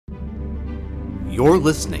You're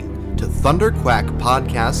listening to Thunder Quack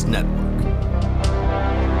Podcast Network.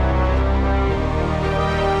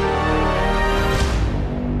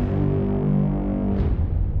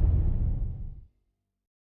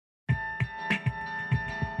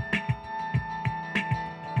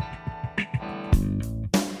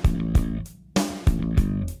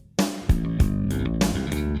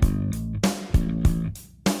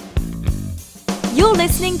 You're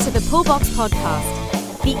listening to the Pullbox Podcast,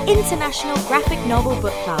 the International Graphic Novel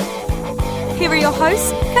Book Club. Here are your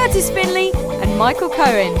hosts, Curtis Finley and Michael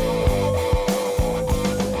Cohen.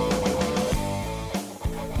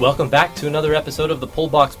 Welcome back to another episode of the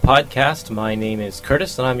Pullbox Podcast. My name is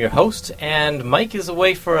Curtis and I'm your host, and Mike is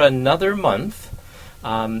away for another month,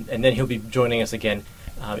 and then he'll be joining us again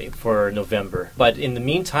for November. But in the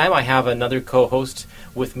meantime, I have another co-host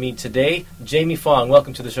with me today, Jamie Fong.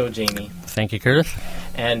 Welcome to the show, Jamie. Thank you, Curtis.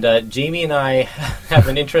 And Jamie and I have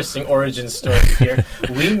an interesting origin story here.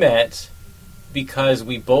 We met because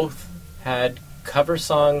we both had cover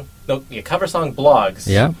song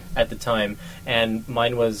blogs at the time, and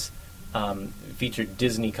mine was featured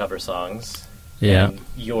Disney cover songs. Yeah. And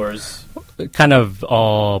yours, kind of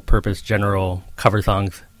all-purpose general cover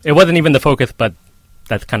songs. It wasn't even the focus, but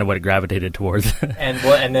that's kind of what it gravitated towards.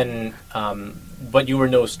 But you were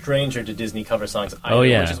no stranger to Disney cover songs either, Oh,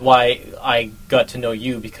 yeah. which is why I got to know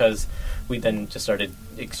you, because we then just started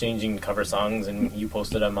exchanging cover songs, and you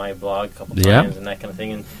posted on my blog a couple times and that kind of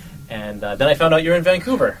thing, and then I found out you're in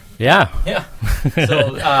Vancouver. Yeah.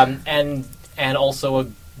 So and also a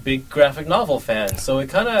big graphic novel fan. So it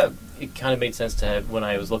kind of made sense to, when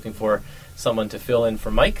I was looking for someone to fill in for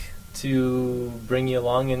Mike, to bring you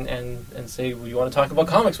along and say, well, you want to talk about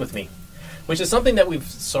comics with me, which is something that we've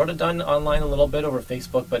sort of done online a little bit over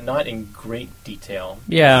Facebook, but not in great detail.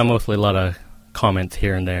 Yeah, mostly a lot of comments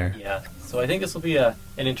here and there. Yeah, so I think this will be an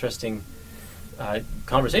interesting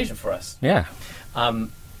conversation for us. Yeah.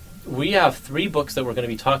 We have 3 books that we're going to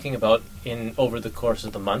be talking about over the course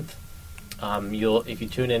of the month. If you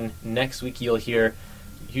tune in next week, you'll hear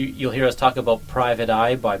us talk about Private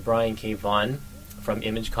Eye by Brian K. Vaughan from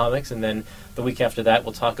Image Comics, and then the week after that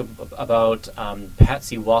we'll talk about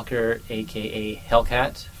Patsy Walker, aka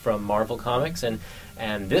Hellcat, from Marvel Comics, and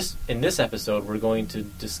in this episode we're going to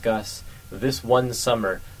discuss This One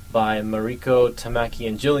Summer by Mariko Tamaki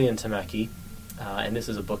and Jillian Tamaki, and this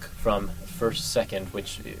is a book from First Second,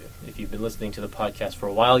 which, if you've been listening to the podcast for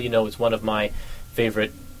a while, you know it's one of my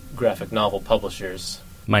favorite graphic novel publishers.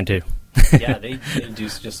 Mine too. Yeah, they do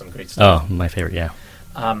just some great stuff. Oh, my favorite, yeah.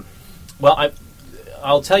 Well,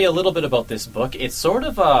 I'll tell you a little bit about this book. It's sort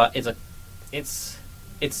of it's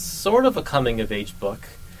sort of a coming of age book,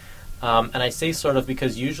 and I say sort of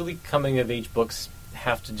because usually coming of age books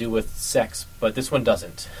have to do with sex, but this one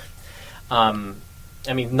doesn't. I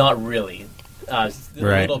mean, not really. A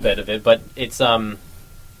little bit of it, but it's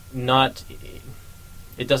not.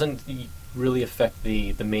 It doesn't really affect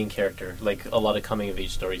the main character like a lot of coming of age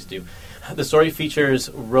stories do. The story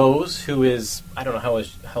features Rose, who is, I don't know,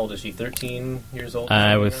 how old is she? 13 years old?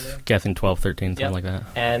 I was guessing 12, 13, something like that.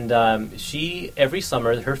 And she, every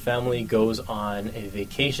summer, her family goes on a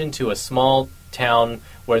vacation to a small town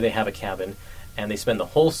where they have a cabin, and they spend the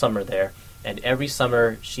whole summer there. And every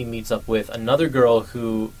summer, she meets up with another girl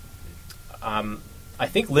who, I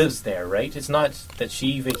think, lives there, right? It's not that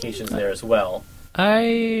she vacations there as well.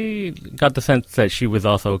 I got the sense that she was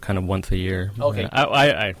also kind of once a year. Okay.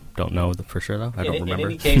 I don't know for sure, though. I don't remember.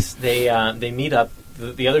 In any case, they meet up.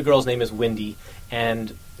 The other girl's name is Wendy,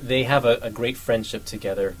 and they have a great friendship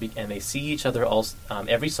together, and they see each other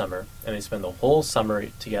every summer, and they spend the whole summer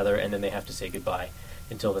together, and then they have to say goodbye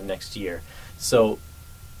until the next year. So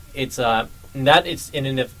it's that it's in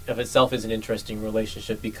and of itself is an interesting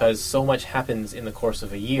relationship, because so much happens in the course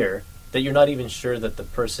of a year that you're not even sure that the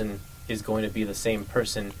person is going to be the same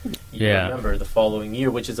person you remember the following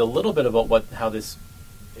year, which is a little bit about what happens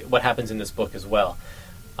in this book as well.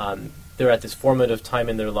 They're at this formative time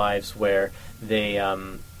in their lives where they a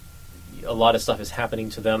lot of stuff is happening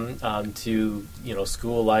to them, to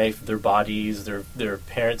school life, their bodies, their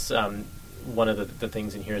parents. One of the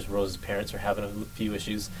things in here is Rose's parents are having a few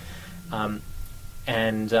issues, they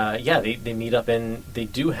meet up, and they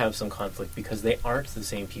do have some conflict because they aren't the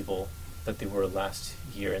same people that they were last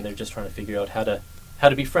year, and they're just trying to figure out how to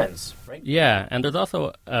be friends, right? Yeah, and there's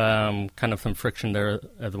also kind of some friction there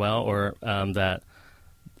as well, or that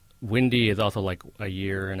Wendy is also like a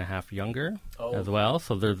year and a half younger as well,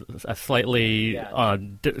 so there's a slightly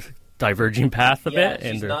diverging path a bit.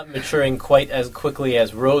 She's not maturing quite as quickly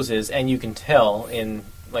as Rose is, and you can tell in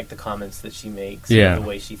like the comments that she makes, and the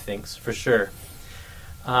way she thinks, for sure.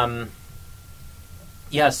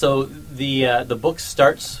 Yeah, so the book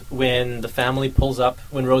starts when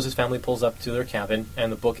Rose's family pulls up to their cabin,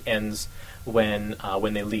 and the book ends when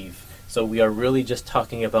they leave. So we are really just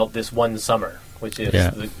talking about this one summer, which is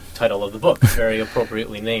the title of the book, very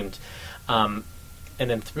appropriately named. And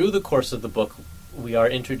then through the course of the book, we are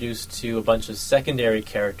introduced to a bunch of secondary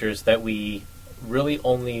characters that we really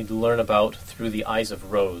only learn about through the eyes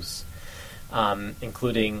of Rose,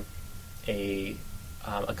 including a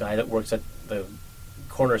guy that works at the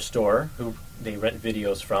corner store who they rent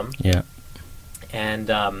videos from. Yeah. And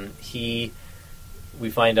we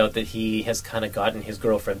find out that he has kind of gotten his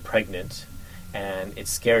girlfriend pregnant, and it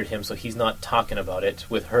scared him, so he's not talking about it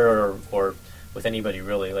with her or with anybody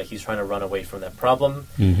really. Like, he's trying to run away from that problem.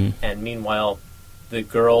 Mm-hmm. And meanwhile, the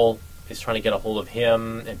girl is trying to get a hold of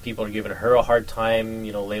him, and people are giving her a hard time,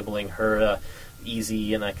 labeling her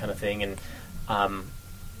easy and that kind of thing.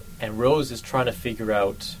 And Rose is trying to figure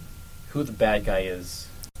out who the bad guy is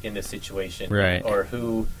in this situation, right? Or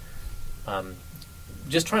who,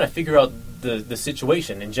 just trying to figure out the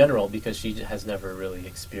situation in general, because she has never really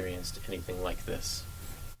experienced anything like this.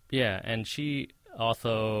 Yeah, and she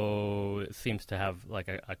also seems to have like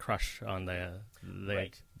a crush on the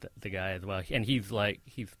guy as well, and he's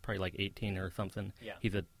probably like 18 or something. Yeah.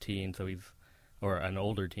 He's a teen, or an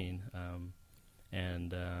older teen,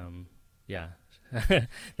 yeah.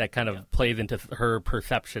 That kind of plays into her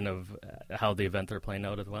perception of how the events are playing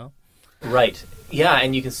out as well. Right. Yeah,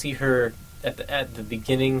 and you can see her at the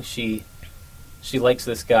beginning. She likes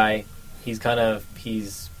this guy. He's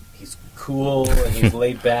cool and he's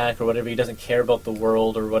laid back or whatever. He doesn't care about the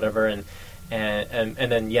world or whatever. And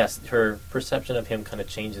then yes, her perception of him kind of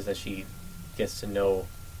changes as she gets to know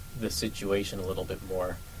the situation a little bit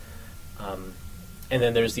more. And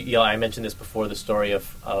then there's I mentioned this before, the story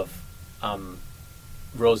of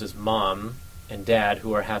Rose's mom and dad,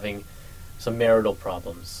 who are having some marital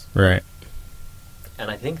problems. Right.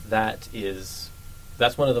 And I think that's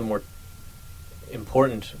one of the more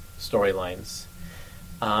important storylines,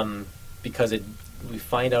 because we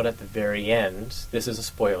find out at the very end, this is a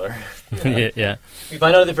spoiler. Yeah. We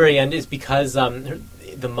find out at the very end is because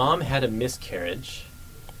the mom had a miscarriage,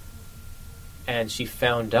 and she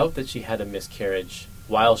found out that she had a miscarriage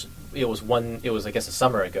while it was I guess a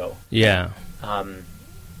summer ago. Yeah.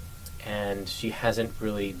 And she hasn't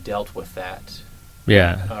really dealt with that.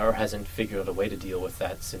 Yeah. Or hasn't figured out a way to deal with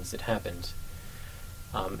that since it happened.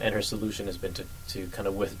 And her solution has been to kind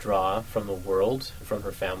of withdraw from the world, from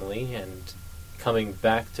her family, and coming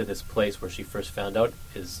back to this place where she first found out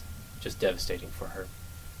is just devastating for her.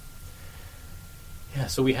 Yeah,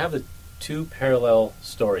 so we have the two parallel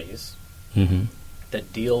stories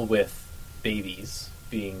that deal with babies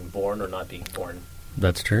being born or not being born.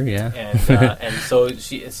 That's true, yeah. And so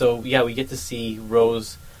we get to see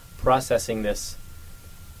Rose processing this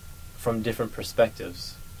from different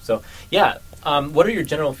perspectives. So yeah, what are your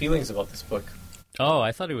general feelings about this book? Oh,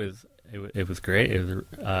 I thought it was great. It was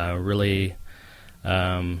really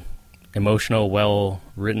emotional, well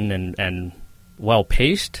written, and well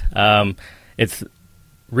paced. It's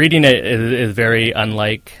reading it is very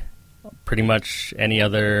unlike pretty much any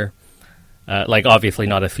other. Obviously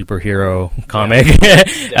not a superhero comic,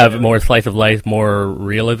 more slice of life, more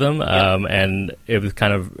realism, and it was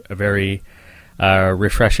kind of very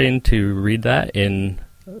refreshing to read that in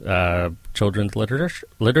children's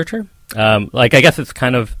literature. I guess it's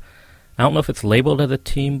kind of, I don't know if it's labeled as a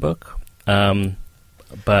teen book,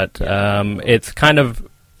 but it's kind of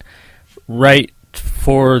right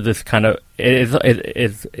for this kind of,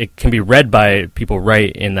 it can be read by people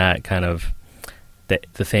right in that kind of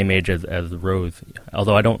the same age as Rose,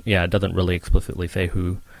 although it doesn't really explicitly say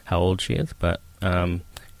how old she is, but kind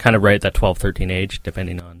of right at that 12-13 age,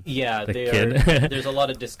 depending on the kid. There's a lot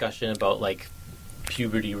of discussion about like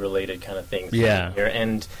puberty related kind of things here,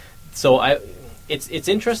 and so it's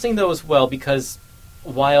interesting though as well, because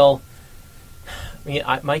while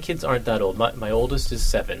my kids aren't that old, my oldest is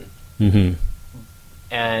 7,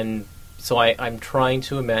 and so I'm trying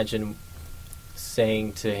to imagine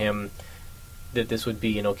saying to him that this would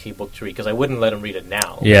be an okay book to read, because I wouldn't let him read it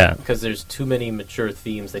now. Yeah. Because there's too many mature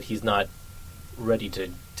themes that he's not ready to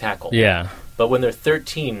tackle. Yeah. But when they're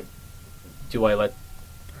 13, do I let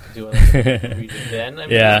them read it then? I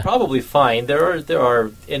mean, it's probably fine. There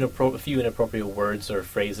are a few inappropriate words or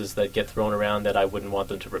phrases that get thrown around that I wouldn't want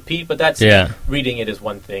them to repeat, but that's reading it is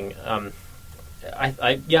one thing.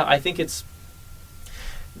 I think it's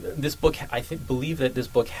this book. Believe that this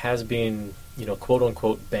book has been, quote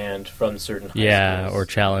unquote, banned from certain high schools. Or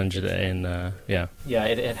challenged in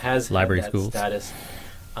it has library had that schools status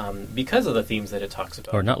because of the themes that it talks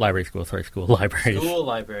about. Or not library schools, sorry, school libraries. School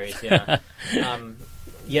libraries, yeah.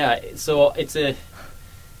 Yeah, so it's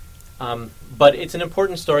but it's an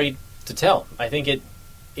important story to tell. I think it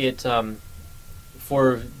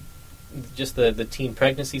for just the teen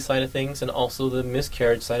pregnancy side of things, and also the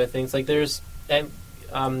miscarriage side of things. Like there's and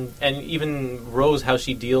even Rose, how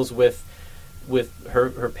she deals with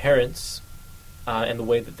her parents and the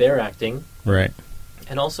way that they're acting, right?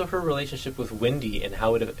 And also her relationship with Wendy and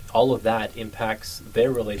how all of that impacts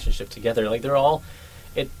their relationship together. Like they're all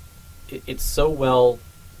it's so well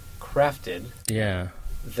crafted, yeah,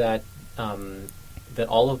 that that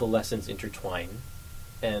all of the lessons intertwine,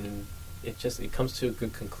 and it comes to a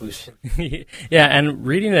good conclusion. Yeah, and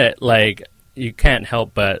reading it, like, you can't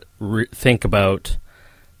help but think about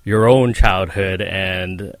your own childhood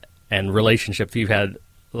and relationships you've had,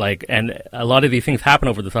 like, and a lot of these things happen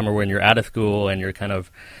over the summer when you're out of school and you're kind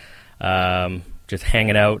of just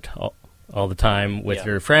hanging out all the time with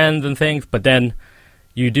your friends and things, but then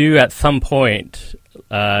you do at some point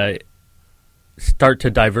start to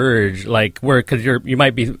diverge, like because you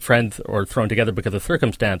might be friends or thrown together because of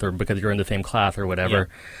circumstance or because you're in the same class or whatever.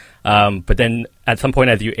 Yeah. But then at some point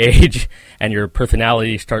as you age and your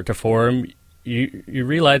personalities start to form, you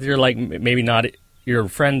realize you're like maybe not your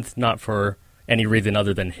friends not for any reason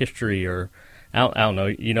other than history or I don't know.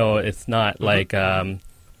 You know, it's not like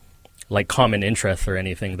common interests or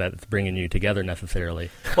anything that's bringing you together necessarily.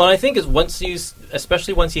 Well, I think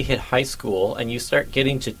especially once you hit high school and you start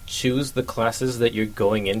getting to choose the classes that you're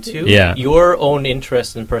going into, your own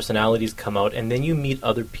interests and personalities come out, and then you meet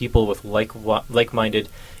other people with like-minded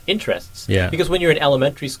interests. Yeah. Because when you're in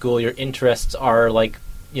elementary school, your interests are like,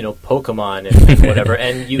 Pokemon and whatever,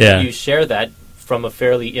 and you share that from a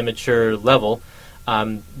fairly immature level,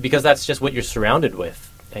 because that's just what you're surrounded with.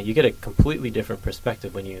 And you get a completely different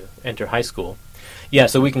perspective when you enter high school. Yeah,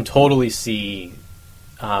 so we can totally see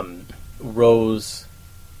Rose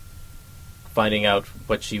finding out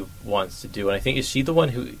what she wants to do. And I think, is she the one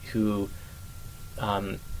who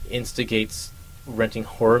instigates renting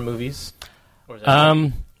horror movies? Or is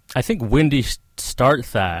that I think Wendy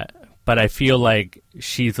starts that, but I feel like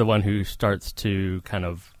she's the one who starts to kind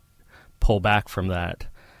of pull back from that.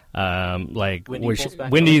 Like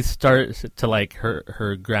Wendy starts to, like,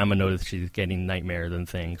 her grandma notices she's getting nightmares and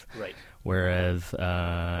things. Right. Whereas,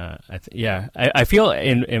 I feel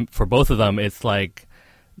in for both of them, it's like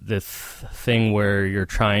this thing where you're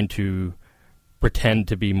trying to pretend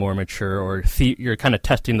to be more mature, or you're kind of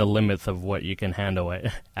testing the limits of what you can handle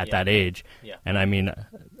at that age. Yeah. And I mean,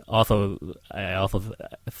 I also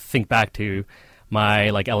think back to my,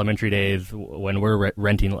 like, elementary days when we were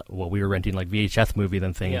renting like VHS movies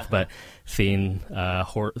and things, but seeing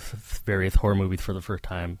various horror movies for the first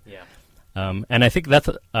time. Yeah. And I think that's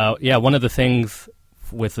one of the things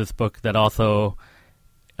with this book that also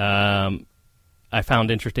I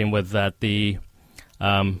found interesting was that a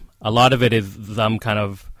lot of it is them kind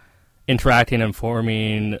of interacting and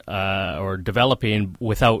forming or developing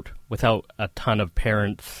without a ton of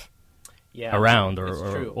parents around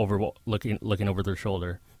or looking over their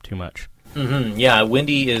shoulder too much. Mm-hmm. Yeah,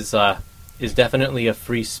 Wendy is definitely a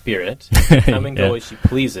free spirit. Come and go as she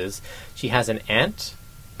pleases. She has an aunt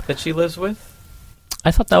that she lives with.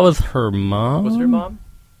 I thought that was her mom. Was her mom?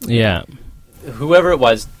 Yeah. Whoever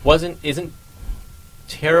it isn't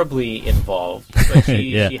terribly involved, but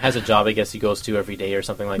she has a job, I guess, he goes to every day or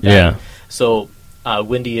something like that. Yeah. So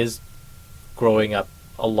Wendy is growing up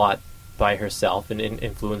a lot by herself and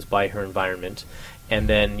influenced by her environment. And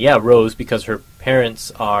then, Rose, because her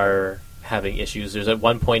parents are having issues. There's at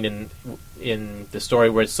one point in the story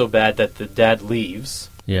where it's so bad that the dad leaves.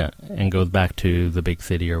 Yeah, and goes back to the big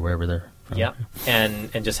city or wherever they're from. Yeah,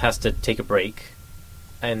 and just has to take a break.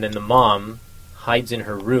 And then the mom hides in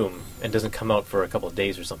her room and doesn't come out for a couple of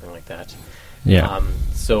days or something like that. Yeah.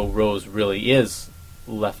 So Rose really is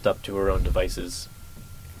left up to her own devices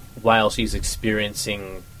while she's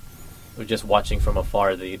experiencing, just watching from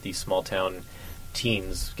afar, these small town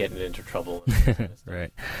teens getting into trouble.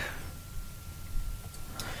 Right.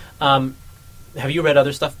 Have you read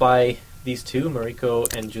other stuff by these two,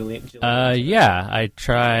 Mariko and Julian? Yeah, I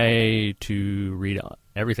try to read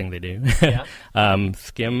everything they do. Yeah.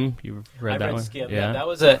 Skim, you've read that one? Skim. Yeah, that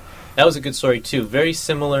was a good story too. Very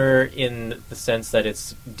similar in the sense that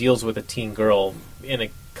it deals with a teen girl in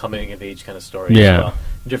a coming of age kind of story. Yeah. As well.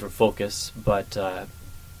 Different focus, but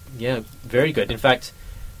very good. In fact,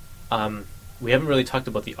 we haven't really talked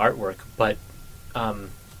about the artwork, but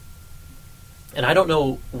and I don't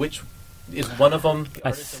know which is one of them.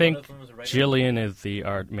 I think Jillian is the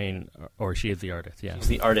she is the artist. Yeah, she's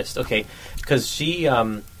the artist. Okay, because she,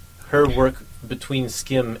 her work between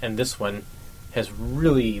Skim and this one has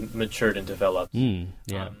really matured and developed.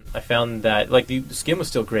 Yeah. I found that like the skin was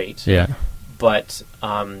still great. Yeah. But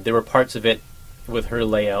there were parts of it with her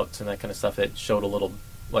layouts and that kind of stuff that showed a little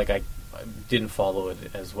like I didn't follow it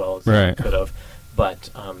as well as I could have. But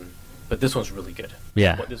this one's really good.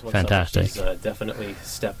 Yeah, this one's fantastic. She's definitely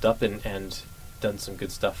stepped up and done some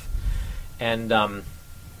good stuff. And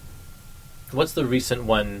what's the recent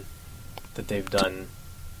one that they've done?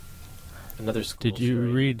 Another school. Did you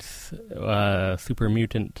story. read Super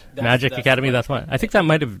Mutant Magic Academy? That's one. I think that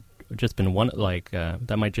might have just been one. Like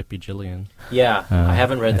that might just be Jillian. Yeah, I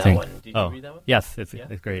haven't read that one. Did you read that one? Yes, it's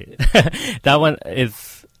great. That one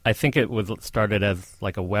is. I think it was started as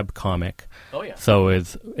like a web comic. Oh yeah. So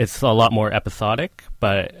it's a lot more episodic,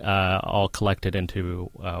 but all collected into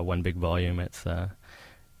one big volume. It's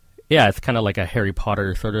it's kind of like a Harry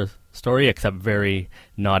Potter sort of story, except very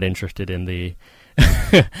not interested in the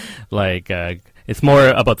it's more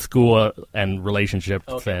about school and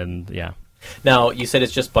relationships and yeah. Now you said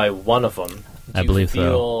it's just by one of them. I believe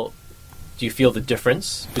so. Do you feel the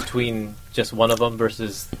difference between just one of them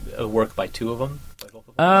versus a work by two of them? By both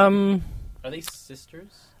of them? Are they sisters?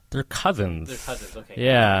 They're cousins. They're cousins. Okay.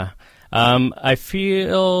 Yeah. I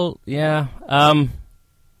feel it's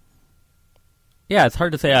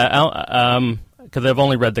hard to say. Because I've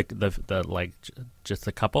only read the like just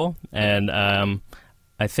a couple, and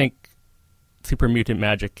I think Super Mutant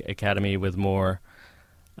Magic Academy was more.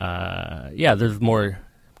 There's more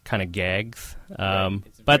kind of gags, but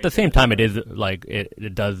at the same time, it is like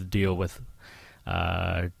it does deal with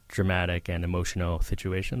dramatic and emotional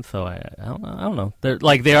situations. So I don't know.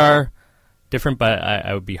 They are different, but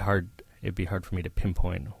I would be hard. It'd be hard for me to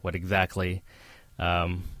pinpoint what exactly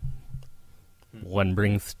one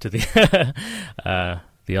brings to the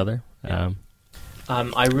other. Yeah.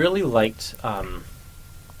 I really liked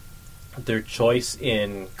their choice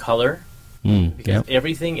in color. Because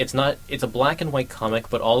everything, it's a black and white comic,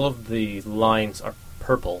 but all of the lines are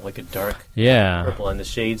purple, like a dark purple, and the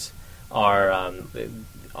shades are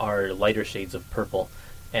lighter shades of purple,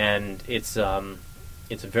 and it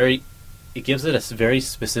gives it a very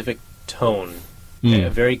specific tone, a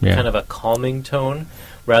very kind of a calming tone,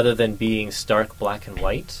 rather than being stark black and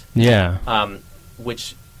white. Yeah.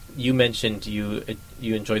 Which you mentioned you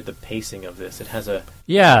enjoyed the pacing of this. It has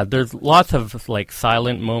there's lots of like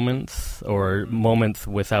silent moments or moments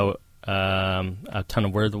without a ton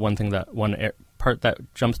of words. One part that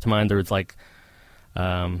jumps to mind, there's like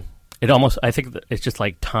it almost, I think it's just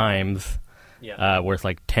like times where it's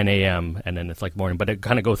like 10 a.m. and then it's like morning, but it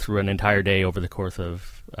kind of goes through an entire day over the course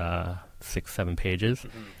of 6-7 pages,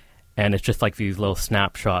 and it's just like these little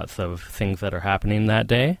snapshots of things that are happening that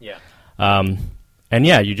day. And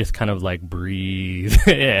you just kind of like breathe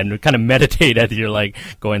and kind of meditate as you're like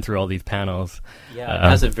going through all these panels. Yeah, it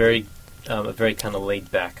has a very kind of laid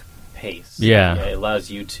back pace. Yeah, it allows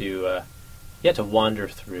you to wander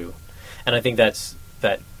through, and I think that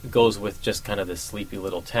goes with just kind of this sleepy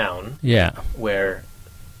little town. Yeah, where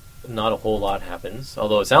not a whole lot happens,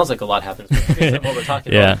 although it sounds like a lot happens based on what we're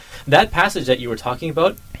talking about. That passage that you were talking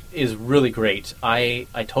about is really great. I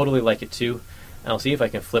totally like it too, and I'll see if I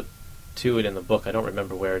can flip to it in the book. I don't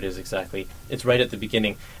remember where it is exactly. It's right at the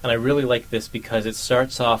beginning, and I really like this because it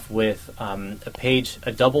starts off with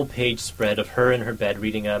a double page spread of her in her bed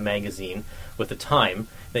reading a magazine with the time.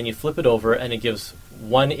 Then you flip it over, and it gives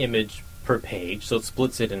one image per page, so it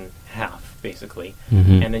splits it in half basically.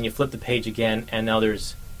 And then you flip the page again, and now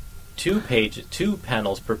there's two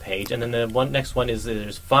panels per page, and then the next one is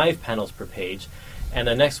there's 5 panels per page, and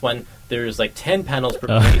the next one there's like 10 panels per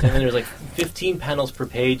page, and then there's like 15 panels per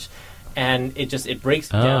page. And it breaks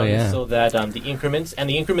down so that the increments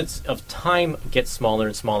of time get smaller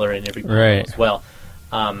and smaller in every panel as well.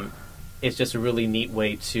 It's just a really neat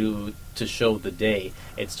way to show the day.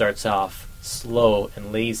 It starts off slow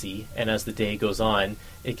and lazy, and as the day goes on,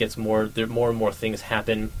 it gets more and more things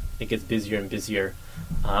happen. It gets busier and busier.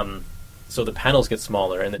 So the panels get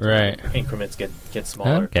smaller and the increments get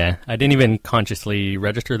smaller. Okay, I didn't even consciously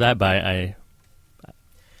register that, but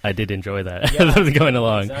I did enjoy that as I was going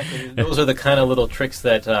along. Exactly. Those are the kind of little tricks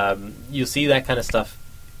that you see that kind of stuff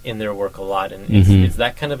in their work a lot, and it's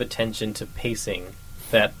that kind of attention to pacing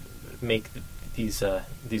that make these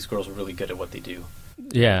girls really good at what they do.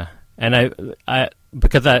 Yeah, and I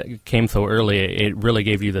because that came so early, it really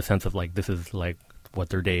gave you the sense of like this is like what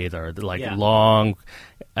their days are. They're like long.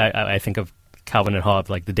 I think of Calvin and Hobbes,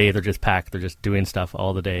 like the days are just packed. They're just doing stuff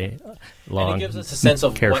all the day long. And it gives us a sense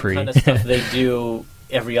of carefree. What kind of stuff they do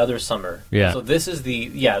every other summer. Yeah. So this is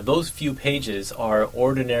those few pages are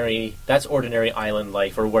ordinary. That's ordinary island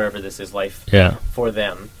life, or wherever this is life for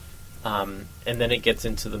them. and then it gets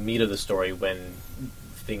into the meat of the story when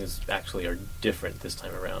things actually are different this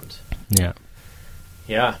time around. Yeah.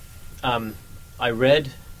 Yeah. I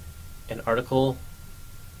read an article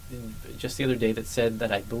just the other day that said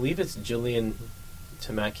that I believe it's Gillian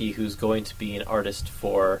Tamaki who's going to be an artist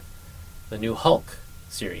for the new Hulk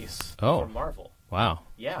series for Marvel. Wow.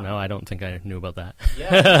 Yeah. No, I don't think I knew about that.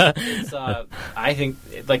 Yeah. It's, I think,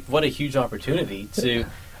 like, what a huge opportunity to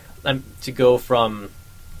go from,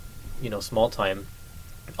 small time,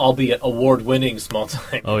 albeit award-winning small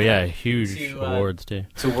time. Oh yeah, huge awards too.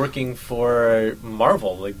 To working for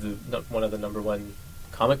Marvel, like one of the number one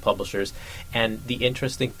comic publishers. And the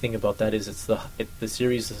interesting thing about that is the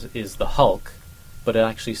series is the Hulk, but it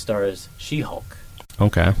actually stars She-Hulk.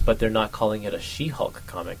 Okay. But they're not calling it a She-Hulk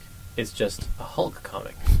comic. It's just a Hulk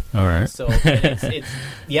comic. All right. So it's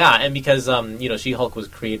and because She-Hulk was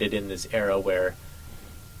created in this era where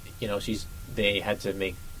they had to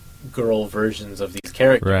make girl versions of these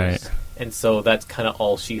characters, right? And so that's kind of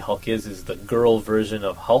all She-Hulk is the girl version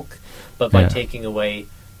of Hulk, but by taking away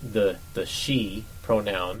the she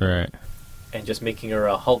pronoun, right, and just making her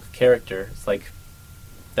a Hulk character, it's like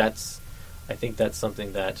I think that's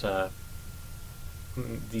something that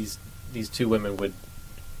these two women would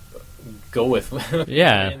go with.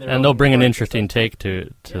 Yeah, and they'll bring an interesting take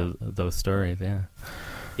to those stories. Yeah.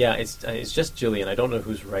 Yeah, it's just Gillian. I don't know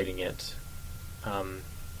who's writing it.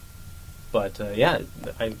 But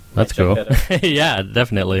that's cool. That Yeah,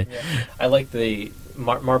 definitely. Yeah. I like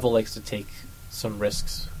Marvel likes to take some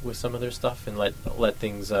risks with some of their stuff and let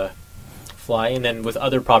things fly. And then with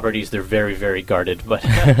other properties, they're very, very guarded. But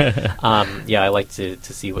I like to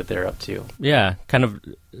see what they're up to. Yeah, kind of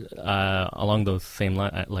along those same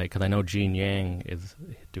lines. Because I know Gene Yang is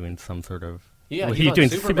doing some sort of. Yeah, he's doing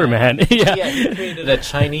Superman. Yeah, he created a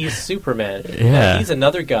Chinese Superman. Yeah, he's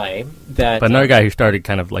another guy but another guy who started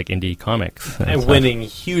kind of like indie comics and winning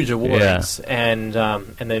huge awards, and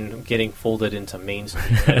then getting folded into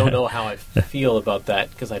mainstream. I don't know how I feel about that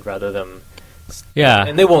because I'd rather them. Yeah,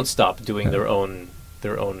 and they won't stop doing their own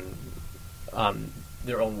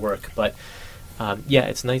work, but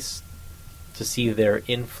it's nice to see their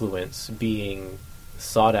influence being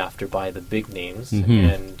sought after by the big names,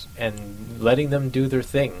 and letting them do their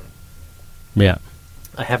thing. Yeah,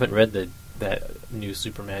 I haven't read that new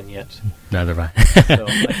Superman yet. Neither have I. So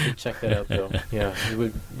I should check that out though. Yeah, it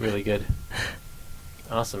would really good.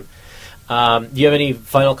 Awesome. Do you have any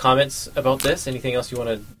final comments about this? Anything else you want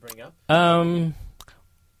to bring up?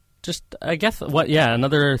 Just I guess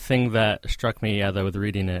another thing that struck me as I was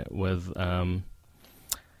reading it was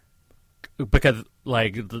because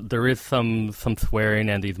there is some swearing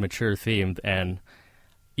and these mature themes, and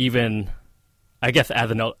even I guess as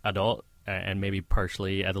an adult and maybe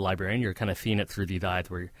partially as a librarian, you're kind of seeing it through these eyes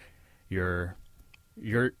where you're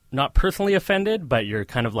not personally offended, but you're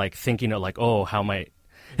kind of like thinking of like, oh, how might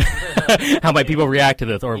people react to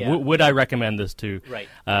this, or would I recommend this to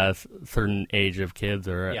a certain age of kids,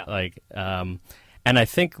 or and I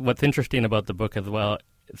think what's interesting about the book as well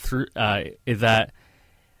is that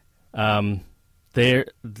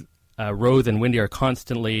Rose and Wendy are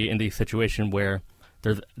constantly in the situation where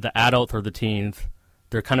there's the adults or the teens,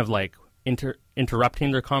 they're kind of like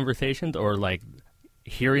interrupting their conversations or like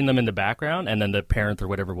hearing them in the background, and then the parents or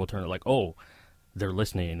whatever will turn it like, oh, they're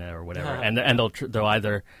listening or whatever, and they'll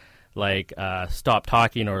either like stop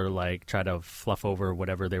talking or like try to fluff over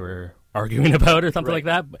whatever they were arguing about or something like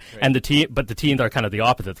that. Right. And the teens are kind of the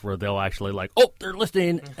opposites, where they'll actually like, oh, they're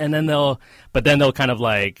listening, and then they'll kind of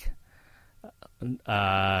like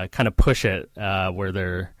kind of push it where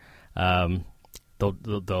they're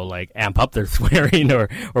they'll like amp up their swearing or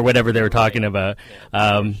whatever they were talking about.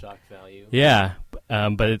 Shock value. Yeah,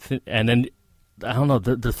 but it's, and then I don't know,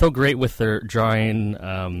 they're so great with their drawing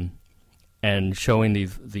and showing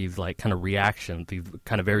these like kind of reactions, these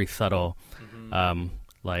kind of very subtle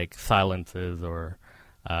like silences or.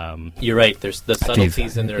 You're right. There's the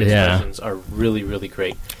subtleties in their expressions are really, really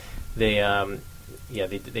great. They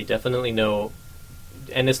they definitely know.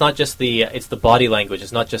 And it's not just it's the body language.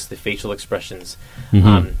 It's not just the facial expressions,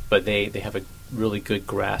 but they have a really good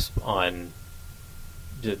grasp on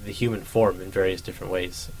the human form in various different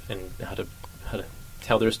ways and how to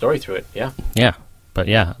tell their story through it. Yeah. But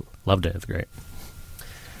loved it. It's great.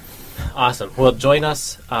 Awesome. Well, join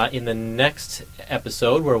us in the next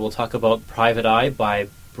episode where we'll talk about Private Eye by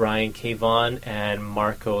Brian K. Vaughan and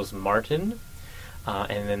Marcos Martin.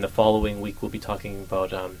 And then the following week we'll be talking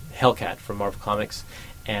about Hellcat from Marvel Comics.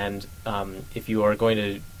 And if you are going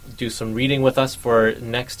to do some reading with us for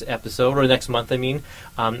next episode, or next month,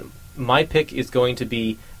 my pick is going to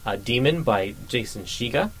be Demon by Jason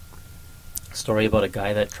Shiga. story about a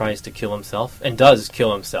guy that tries to kill himself and does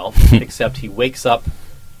kill himself, except he wakes up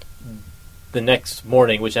the next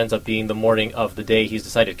morning, which ends up being the morning of the day he's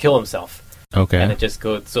decided to kill himself. Okay. And it just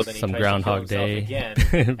goes, so then he Some tries Groundhog to kill Day.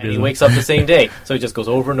 himself again, and he wakes up the same day. So it just goes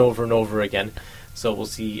over and over and over again. So we'll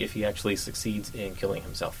see if he actually succeeds in killing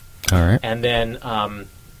himself. All right. And then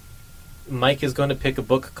Mike is going to pick a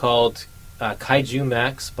book called Kaiju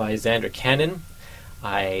Max by Xander Cannon.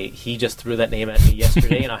 He just threw that name at me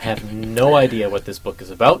yesterday, and I have no idea what this book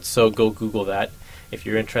is about, so go Google that if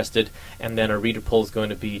you're interested. And then our reader poll is going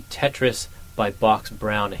to be Tetris by Box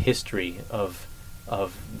Brown, a history of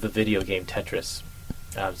the video game Tetris.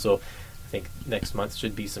 So I think next month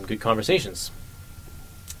should be some good conversations.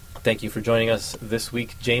 Thank you for joining us this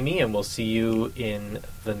week, Jamie, and we'll see you in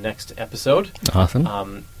the next episode.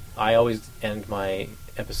 Awesome. I always end my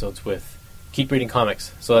episodes with keep reading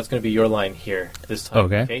comics. So that's going to be your line here this time.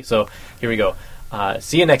 Okay. So here we go.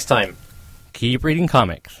 See you next time. Keep reading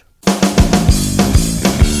comics.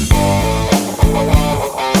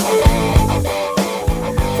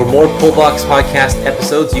 For more Pullbox Podcast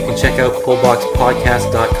episodes, you can check out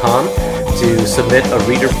pullboxpodcast.com to submit a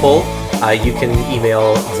reader poll. You can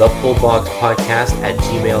email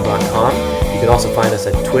thepullboxpodcast@gmail.com. You can also find us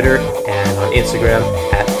at Twitter and on Instagram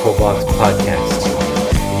at pullboxpodcast.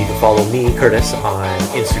 You can follow me, Curtis, on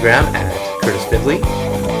Instagram at Curtis Findley.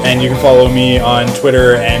 And you can follow me on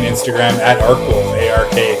Twitter and Instagram at Arkwolf,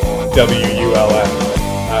 ARKWULF.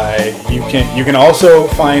 You can also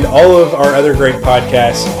find all of our other great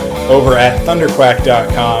podcasts over at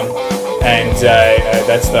thunderquack.com, and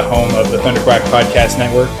that's the home of the Thunderquack Podcast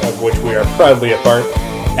Network, of which we are proudly a part.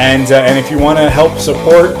 And if you want to help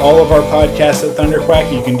support all of our podcasts at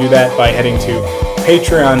Thunderquack, you can do that by heading to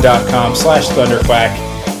patreon.com/thunderquack,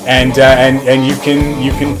 and you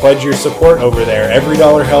can pledge your support over there. Every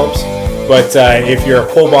dollar helps, but if you're a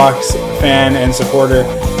Pullbox fan and supporter,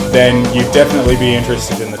 then you'd definitely be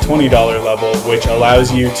interested in the $20 level, which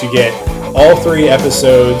allows you to get all 3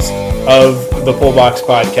 episodes of the Pullbox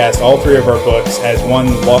Podcast, all 3 of our books, as one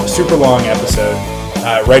super long episode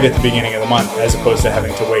right at the beginning of the month, as opposed to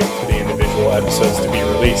having to wait for the individual episodes to be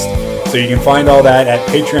released. So you can find all that at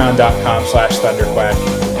patreon.com/thunderquack,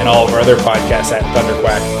 and all of our other podcasts at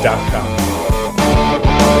thunderquack.com.